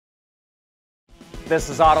This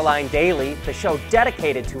is Autoline Daily, the show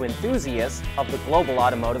dedicated to enthusiasts of the global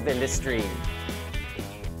automotive industry.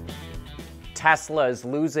 Tesla is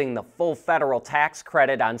losing the full federal tax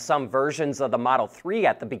credit on some versions of the Model 3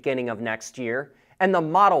 at the beginning of next year, and the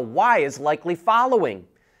Model Y is likely following.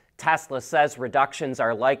 Tesla says reductions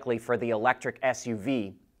are likely for the electric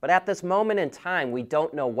SUV, but at this moment in time, we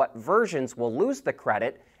don't know what versions will lose the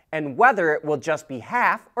credit and whether it will just be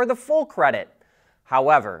half or the full credit.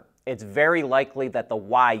 However, it's very likely that the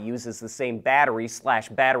Y uses the same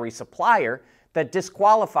battery/battery supplier that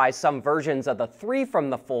disqualifies some versions of the 3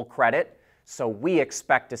 from the full credit, so we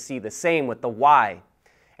expect to see the same with the Y.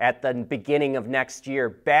 At the beginning of next year,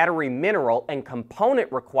 battery mineral and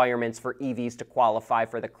component requirements for EVs to qualify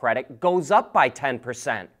for the credit goes up by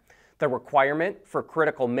 10%. The requirement for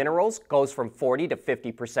critical minerals goes from 40 to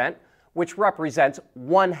 50%, which represents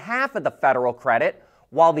 1/2 of the federal credit,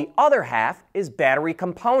 while the other half is battery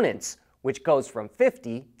components, which goes from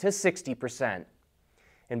 50 to 60%.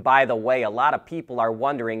 And by the way, a lot of people are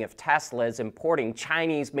wondering if Tesla is importing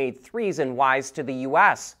Chinese-made 3s and Ys to the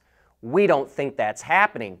US. We don't think that's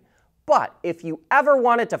happening. But if you ever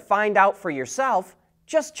wanted to find out for yourself,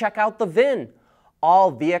 just check out the VIN.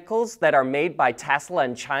 All vehicles that are made by Tesla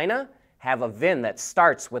in China have a VIN that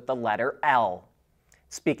starts with the letter L.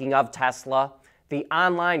 Speaking of Tesla, the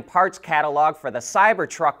online parts catalog for the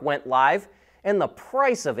Cybertruck went live, and the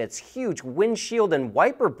price of its huge windshield and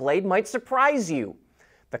wiper blade might surprise you.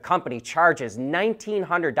 The company charges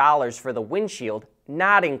 $1,900 for the windshield,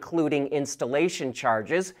 not including installation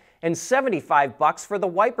charges, and $75 for the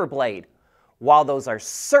wiper blade. While those are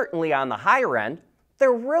certainly on the higher end,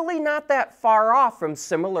 they're really not that far off from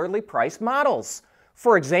similarly priced models.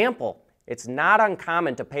 For example, it's not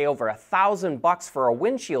uncommon to pay over $1,000 for a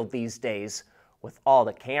windshield these days, with all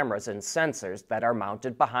the cameras and sensors that are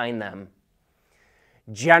mounted behind them.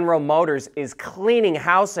 General Motors is cleaning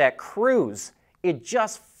house at Cruise. It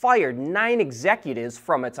just fired 9 executives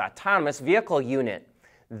from its autonomous vehicle unit.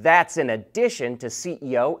 That's in addition to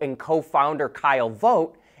CEO and co-founder Kyle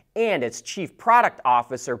Vogt and its chief product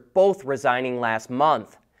officer both resigning last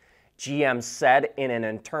month. GM said in an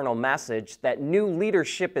internal message that new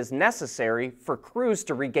leadership is necessary for Cruise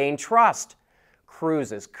to regain trust.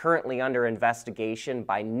 Cruise is currently under investigation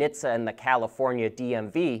by NHTSA and the California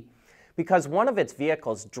DMV because one of its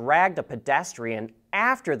vehicles dragged a pedestrian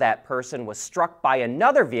after that person was struck by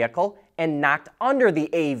another vehicle and knocked under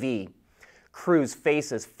the AV. Cruise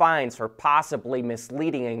faces fines for possibly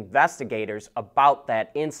misleading investigators about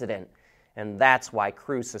that incident, and that's why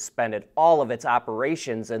Cruise suspended all of its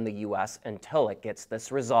operations in the US until it gets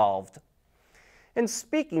this resolved. And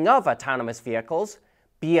speaking of autonomous vehicles,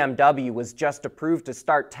 BMW was just approved to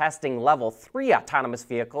start testing Level 3 autonomous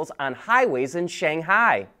vehicles on highways in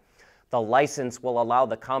Shanghai. The license will allow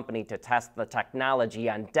the company to test the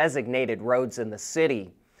technology on designated roads in the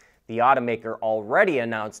city. The automaker already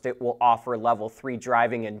announced it will offer Level 3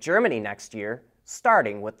 driving in Germany next year,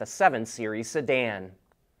 starting with the 7 Series sedan.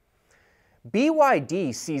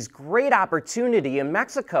 BYD sees great opportunity in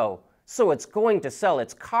Mexico, so it's going to sell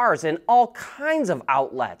its cars in all kinds of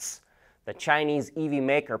outlets. The Chinese EV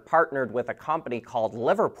maker partnered with a company called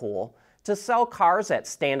Liverpool to sell cars at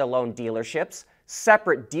standalone dealerships,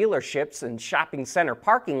 separate dealerships and shopping center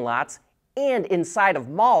parking lots, and inside of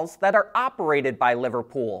malls that are operated by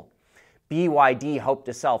Liverpool. BYD hoped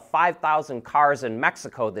to sell 5,000 cars in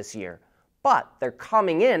Mexico this year, but they're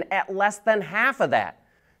coming in at less than half of that.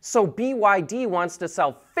 So BYD wants to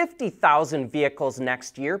sell 50,000 vehicles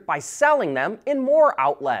next year by selling them in more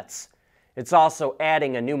outlets. It's also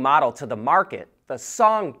adding a new model to the market, the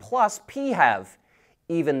Song Plus PHEV.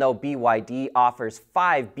 Even though BYD offers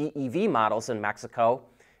 5 BEV models in Mexico,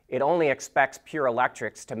 it only expects pure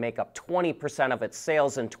electrics to make up 20% of its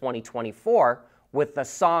sales in 2024, with the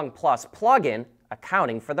Song Plus plug-in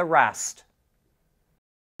accounting for the rest.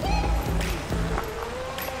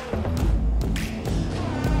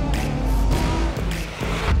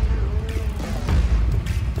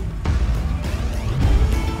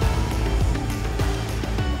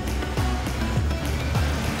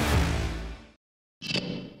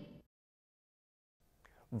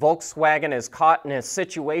 Volkswagen is caught in a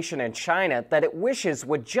situation in China that it wishes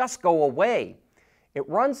would just go away. It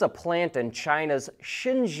runs a plant in China's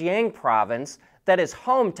Xinjiang province that is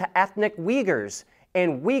home to ethnic Uyghurs,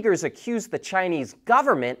 and Uyghurs accuse the Chinese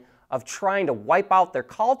government of trying to wipe out their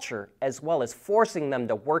culture as well as forcing them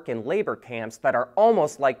to work in labor camps that are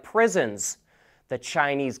almost like prisons. The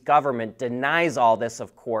Chinese government denies all this,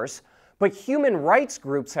 of course, but human rights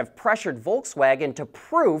groups have pressured Volkswagen to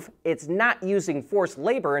prove it's not using forced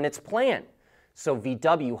labor in its plant. so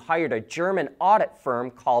VW hired a German audit firm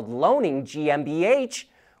called Loaning GmbH,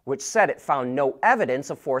 which said it found no evidence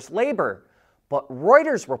of forced labor. But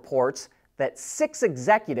Reuters reports that 6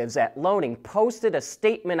 executives at Loaning posted a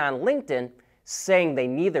statement on LinkedIn saying they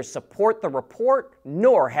neither support the report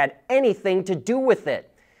nor had anything to do with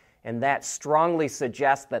it. And that strongly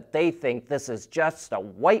suggests that they think this is just a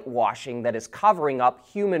whitewashing that is covering up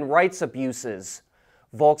human rights abuses.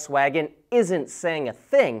 Volkswagen isn't saying a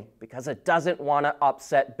thing because it doesn't want to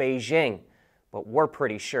upset Beijing, but we're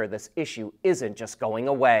pretty sure this issue isn't just going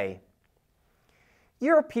away.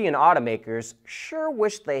 European automakers sure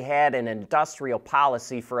wish they had an industrial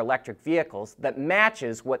policy for electric vehicles that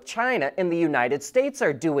matches what China and the United States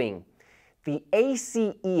are doing. The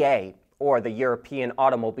ACEA, or the European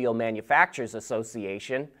Automobile Manufacturers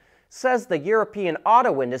Association, says the European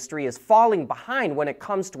auto industry is falling behind when it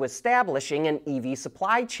comes to establishing an EV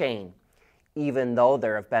supply chain. Even though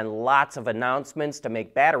there have been lots of announcements to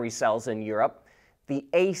make battery cells in Europe, the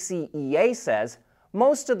ACEA says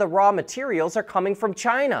most of the raw materials are coming from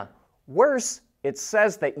China. Worse, it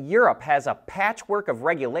says that Europe has a patchwork of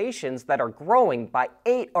regulations that are growing by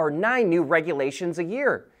 8 or 9 new regulations a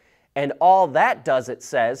year. And all that does, it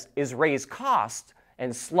says, is raise costs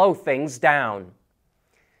and slow things down.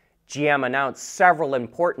 GM announced several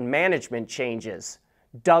important management changes.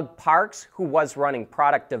 Doug Parks, who was running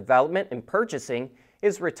product development and purchasing,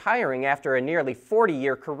 is retiring after a nearly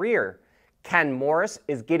 40-year career. Ken Morris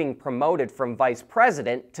is getting promoted from vice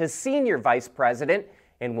president to senior vice president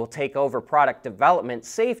and will take over product development,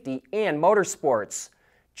 safety, and motorsports.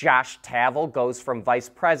 Josh Tavel goes from vice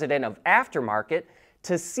president of aftermarket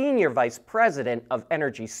to senior vice president of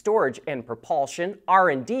energy storage and propulsion,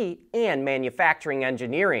 R&D, and manufacturing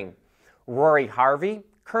engineering. Rory Harvey,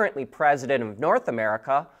 currently president of North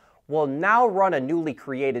America, will now run a newly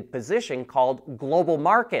created position called Global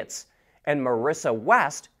Markets, and Marissa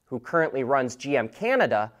West, who currently runs GM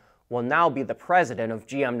Canada, will now be the president of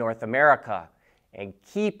GM North America. And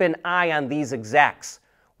keep an eye on these execs.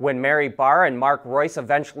 When Mary Barr and Mark Royce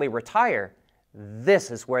eventually retire,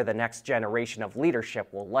 this is where the next generation of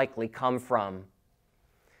leadership will likely come from.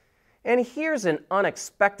 And here's an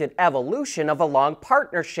unexpected evolution of a long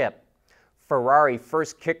partnership. Ferrari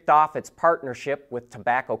first kicked off its partnership with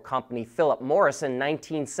tobacco company Philip Morris in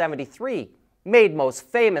 1973, made most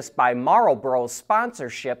famous by Marlboro's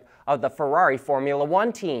sponsorship of the Ferrari Formula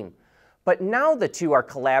One team. But now the two are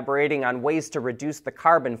collaborating on ways to reduce the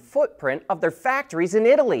carbon footprint of their factories in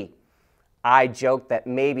Italy. I joked that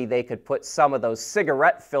maybe they could put some of those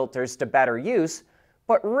cigarette filters to better use,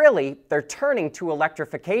 but really they're turning to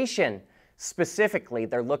electrification. Specifically,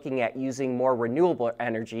 they're looking at using more renewable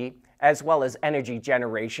energy as well as energy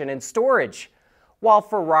generation and storage. While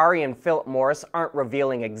Ferrari and Philip Morris aren't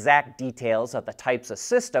revealing exact details of the types of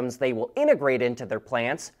systems they will integrate into their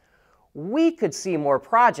plants, we could see more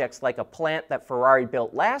projects like a plant that Ferrari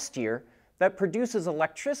built last year that produces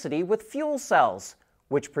electricity with fuel cells,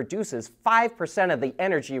 which produces 5% of the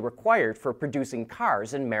energy required for producing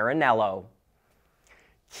cars in Maranello.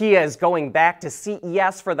 Kia is going back to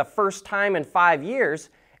CES for the first time in 5 years,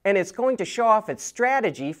 and it's going to show off its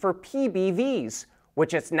strategy for PBVs,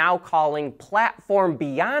 which it's now calling Platform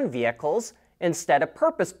Beyond Vehicles instead of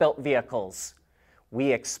purpose-built vehicles.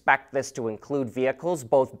 We expect this to include vehicles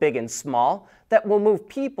both big and small that will move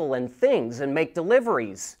people and things and make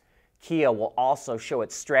deliveries. Kia will also show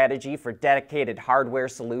its strategy for dedicated hardware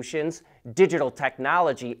solutions, digital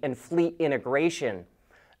technology, and fleet integration.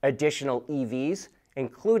 Additional EVs,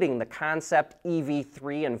 including the concept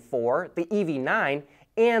EV3 and 4, the EV9,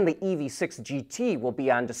 and the EV6 GT will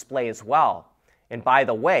be on display as well. And by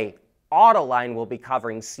the way, Autoline will be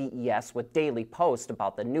covering CES with daily posts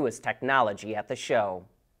about the newest technology at the show.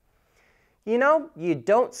 You know, you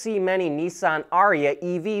don't see many Nissan Ariya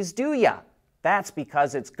EVs, do ya? That's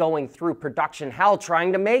because it's going through production hell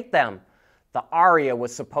trying to make them. The Ariya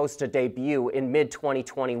was supposed to debut in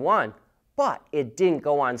mid-2021, but it didn't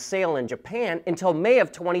go on sale in Japan until May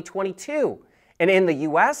of 2022. And in the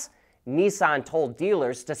US, Nissan told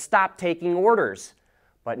dealers to stop taking orders.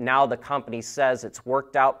 But now the company says it's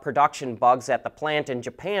worked out production bugs at the plant in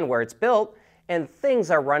Japan where it's built, and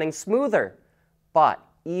things are running smoother. But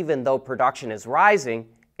even though production is rising,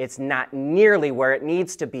 it's not nearly where it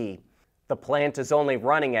needs to be. The plant is only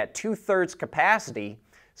running at 2/3 capacity,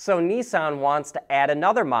 so Nissan wants to add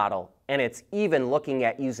another model, and it's even looking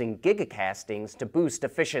at using gigacastings to boost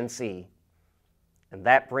efficiency. And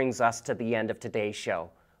that brings us to the end of today's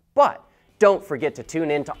show. But don't forget to tune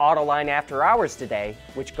in to Autoline After Hours today,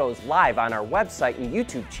 which goes live on our website and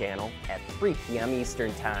YouTube channel at 3 p.m.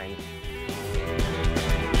 Eastern Time.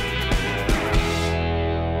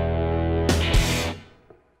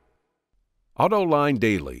 Autoline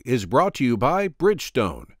Daily is brought to you by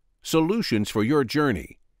Bridgestone, solutions for your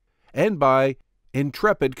journey, and by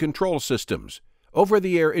Intrepid Control Systems,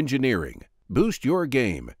 over-the-air engineering. Boost your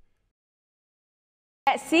game.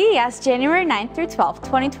 At CES January 9th through 12th,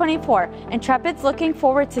 2024, Intrepid's looking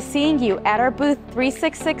forward to seeing you at our booth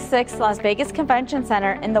 3666 Las Vegas Convention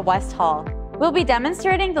Center in the West Hall. We'll be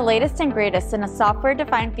demonstrating the latest and greatest in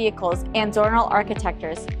software-defined vehicles and zonal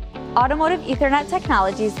architectures, automotive Ethernet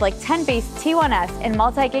technologies like 10-base T1S and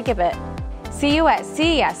multi-gigabit. See you at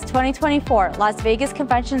CES 2024 Las Vegas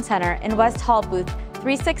Convention Center in West Hall booth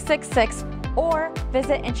 3666 or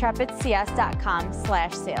visit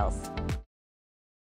intrepidcs.com/sales.